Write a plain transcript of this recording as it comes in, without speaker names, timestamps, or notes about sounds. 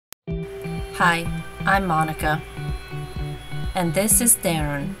Hi, I'm Monica, and this is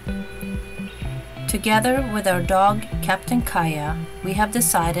Darin. Together with our dog, Captain Kaja, we have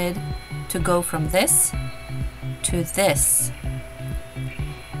decided to go from this to this,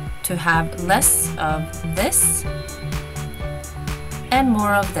 to have less of this and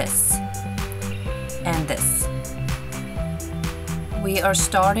more of this and this. We are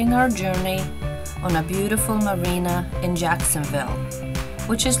starting our journey on a beautiful marina in Jacksonville,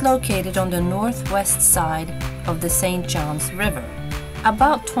 which is located on the northwest side of the St. Johns River,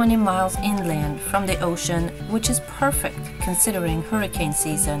 about 20 miles inland from the ocean, which is perfect considering hurricane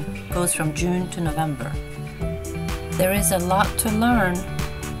season goes from June to November. There is a lot to learn,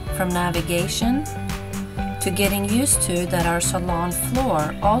 from navigation to getting used to that our salon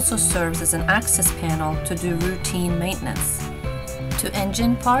floor also serves as an access panel to do routine maintenance, to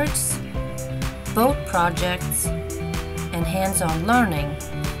engine parts, boat projects, and hands-on learning.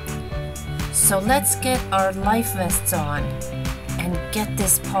 So let's get our life vests on and get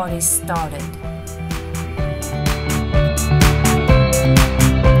this party started.